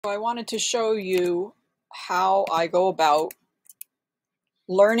I wanted to show you how I go about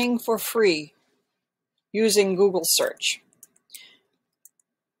learning for free using Google search.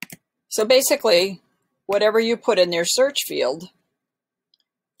 So basically, whatever you put in their search field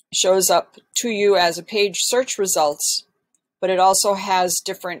shows up to you as a page search results, but it also has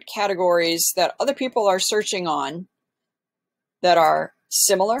different categories that other people are searching on that are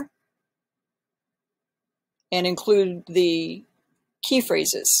similar and include the key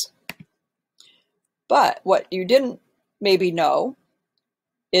phrases. But what you didn't maybe know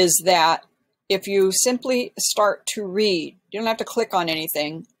is that if you simply start to read, you don't have to click on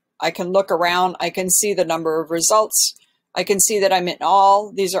anything. I can look around, I can see the number of results, I can see that I'm in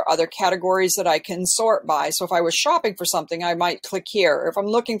all. These are other categories that I can sort by. So if I was shopping for something, I might click here. If I'm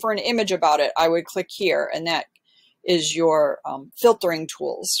looking for an image about it, I would click here, and that is your filtering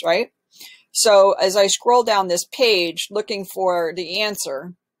tools, right? So as I scroll down this page looking for the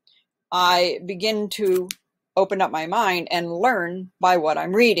answer, I begin to open up my mind and learn by what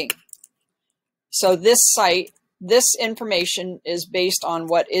I'm reading. So this site, this information is based on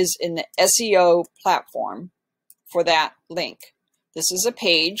what is in the SEO platform for that link. This is a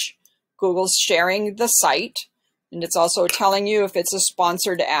page. Google's sharing the site, and it's also telling you if it's a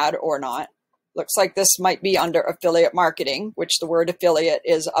sponsored ad or not. Looks like this might be under affiliate marketing, which the word affiliate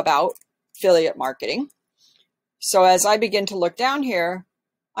is about affiliate marketing. So as I begin to look down here,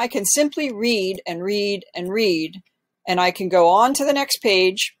 I can simply read and read and read, and I can go on to the next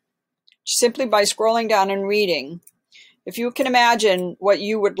page simply by scrolling down and reading. If you can imagine what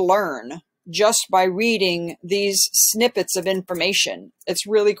you would learn just by reading these snippets of information, it's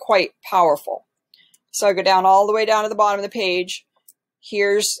really quite powerful. So I go down all the way down to the bottom of the page.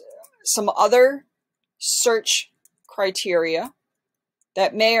 Here's some other search criteria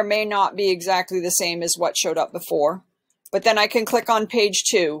that may or may not be exactly the same as what showed up before. But then I can click on page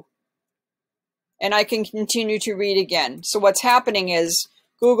 2 and I can continue to read again. So what's happening is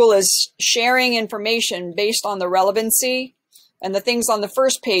Google is sharing information based on the relevancy, and the things on the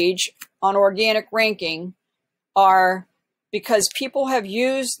first page on organic ranking are because people have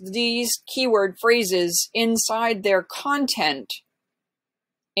used these keyword phrases inside their content.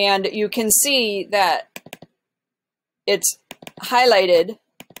 And you can see that it's highlighted.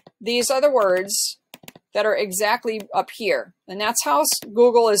 These are the words that are exactly up here. And that's how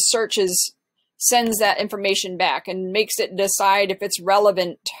Google is searches, sends that information back and makes it decide if it's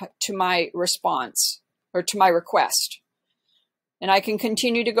relevant to my response or to my request. And I can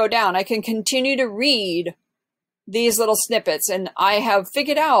continue to go down. I can continue to read these little snippets. And I have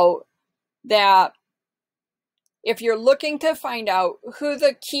figured out that if you're looking to find out who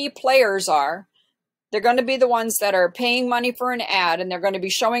the key players are, they're going to be the ones that are paying money for an ad, and they're going to be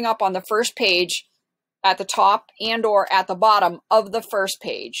showing up on the first page at the top and or at the bottom of the first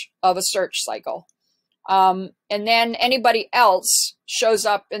page of a search cycle. And then anybody else shows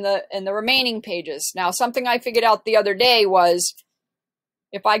up in the remaining pages. Now, something I figured out the other day was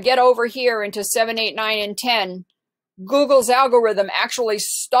if I get over here into 7, 8, 9, and 10, Google's algorithm actually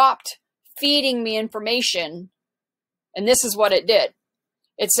stopped feeding me information. And this is what it did.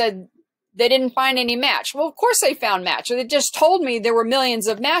 It said they didn't find any match. Well, of course they found match. It just told me there were millions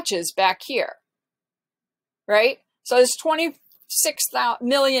of matches back here. Right? So there's 26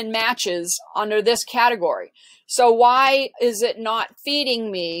 million matches under this category. So why is it not feeding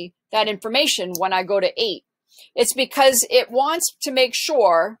me that information when I go to 8? It's because it wants to make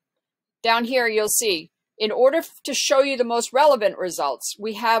sure, down here you'll see, in order to show you the most relevant results,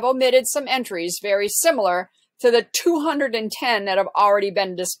 we have omitted some entries very similar to the 210 that have already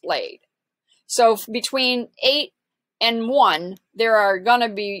been displayed. So between 8 and 1, there are going to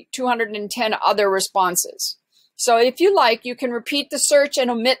be 210 other responses. So if you like, you can repeat the search and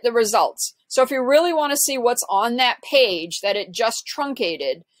omit the results. So if you really want to see what's on that page that it just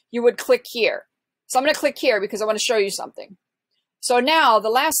truncated, you would click here. So I'm going to click here because I want to show you something. So now the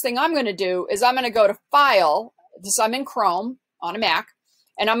last thing I'm going to do is I'm going to go to File. This I'm in Chrome on a Mac,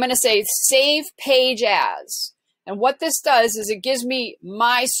 and I'm going to say Save Page As. And what this does is it gives me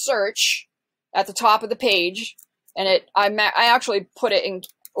my search at the top of the page, and I actually put it in,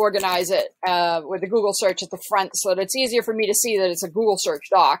 organize it with the Google search at the front so that it's easier for me to see that it's a Google search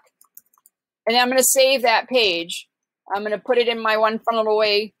doc. And then I'm going to save that page. I'm going to put it in my One Funnel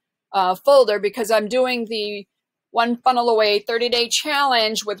Away folder because I'm doing the One Funnel Away 30-day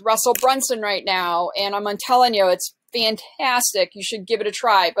challenge with Russell Brunson right now. And I'm telling you, it's fantastic. You should give it a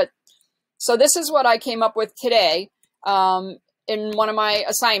try. But so this is what I came up with today in one of my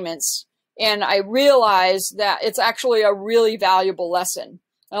assignments. And I realized that it's actually a really valuable lesson.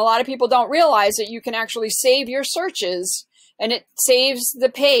 And a lot of people don't realize that you can actually save your searches and it saves the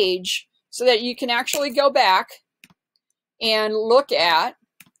page so that you can actually go back and look at,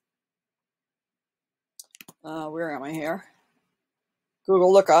 where am I here?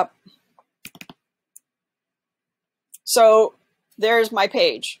 Google lookup. So there's my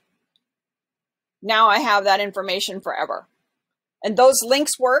page. Now I have that information forever. And those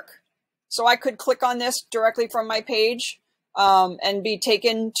links work. So I could click on this directly from my page and be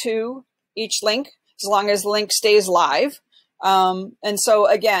taken to each link as long as the link stays live. And so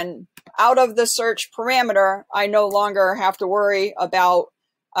again, out of the search parameter, I no longer have to worry about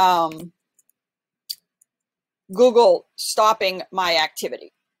Google stopping my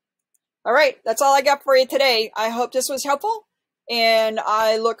activity. All right, that's all I got for you today. I hope this was helpful, and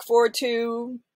I look forward to